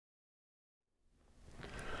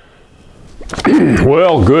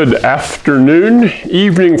Well, good afternoon,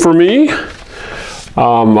 evening for me.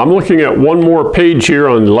 I'm looking at one more page here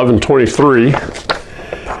on 1123,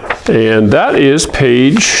 and that is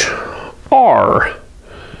page R,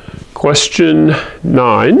 question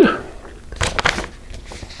 9.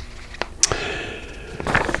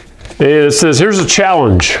 And it says, here's a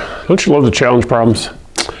challenge. Don't you love the challenge problems?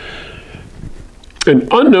 An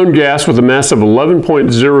unknown gas with a mass of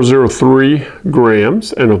 11.003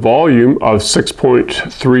 grams and a volume of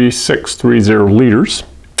 6.3630 liters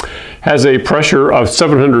has a pressure of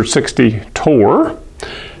 760 torr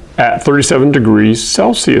at 37 degrees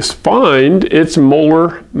Celsius. Find its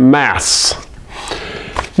molar mass.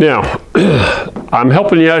 Now, I'm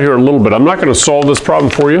helping you out here a little bit. I'm not going to solve this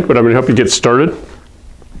problem for you, but I'm going to help you get started.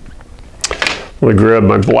 Let me grab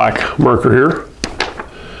my black marker here.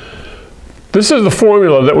 This is the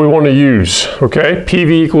formula that we want to use, okay?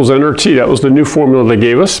 PV equals nRT. That was the new formula they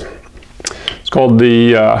gave us. It's called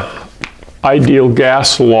the ideal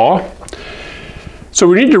gas law. So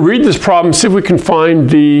we need to read this problem, see if we can find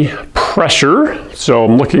the pressure. So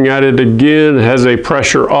I'm looking at it again. It has a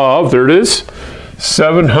pressure of, there it is,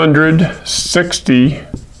 760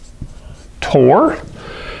 torr.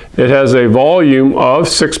 It has a volume of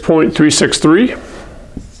 6.363.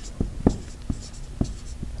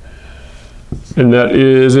 And that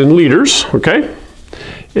is in liters, okay?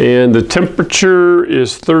 And the temperature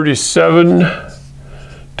is 37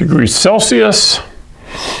 degrees Celsius.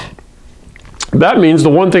 That means the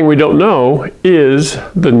one thing we don't know is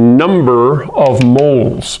the number of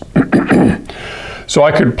moles. So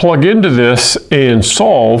I could plug into this and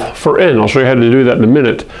solve for N. I'll show you how to do that in a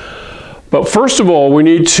minute. But first of all, we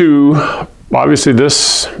need to, obviously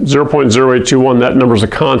this 0.0821, that number is a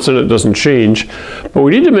constant, it doesn't change. But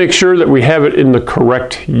we need to make sure that we have it in the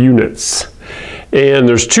correct units. And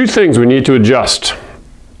there's two things we need to adjust.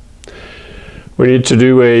 We need to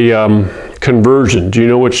do a conversion. Do you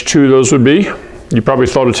know which two of those would be? You probably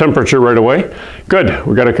thought of temperature right away. Good,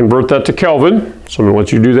 we've got to convert that to Kelvin. So I'm going to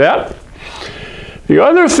let you do that. The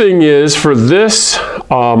other thing is, for this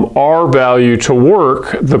R value to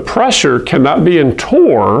work, the pressure cannot be in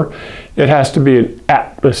torr, it has to be in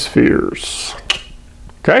atmospheres.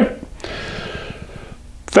 Okay?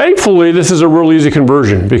 Thankfully, this is a real easy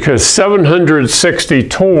conversion because 760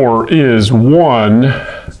 torr is 1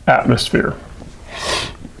 atmosphere.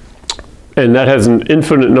 And that has an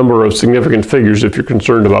infinite number of significant figures if you're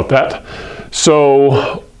concerned about that.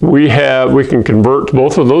 So we can convert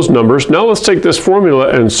both of those numbers. Now let's take this formula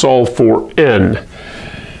and solve for N.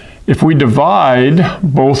 If we divide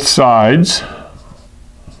both sides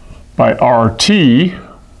by RT,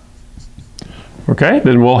 okay,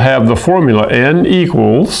 then we'll have the formula N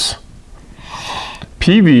equals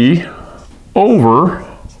PV over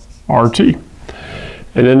RT.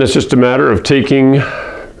 And then it's just a matter of taking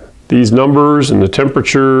these numbers and the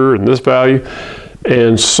temperature and this value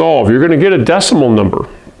and solve. You're going to get a decimal number.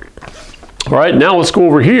 All right, now let's go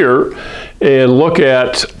over here and look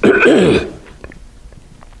at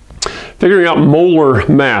figuring out molar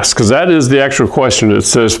mass, because that is the actual question. It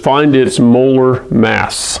says find its molar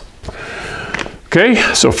mass. Okay,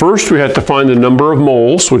 so first we have to find the number of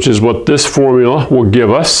moles, which is what this formula will give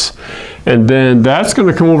us. And then that's going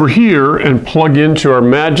to come over here and plug into our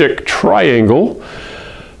magic triangle.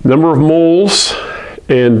 Number of moles,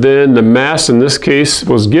 and then the mass in this case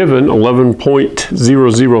was given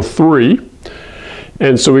 11.003.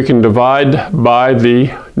 And so we can divide by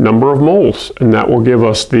the number of moles, and that will give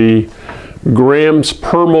us the grams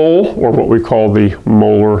per mole, or what we call the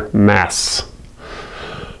molar mass.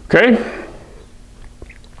 Okay?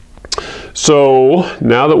 So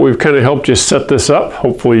now that we've kind of helped you set this up,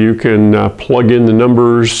 hopefully you can plug in the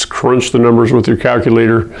numbers, crunch the numbers with your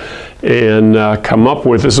calculator, and come up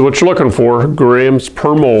with, this is what you're looking for, grams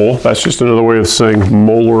per mole. That's just another way of saying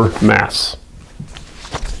molar mass.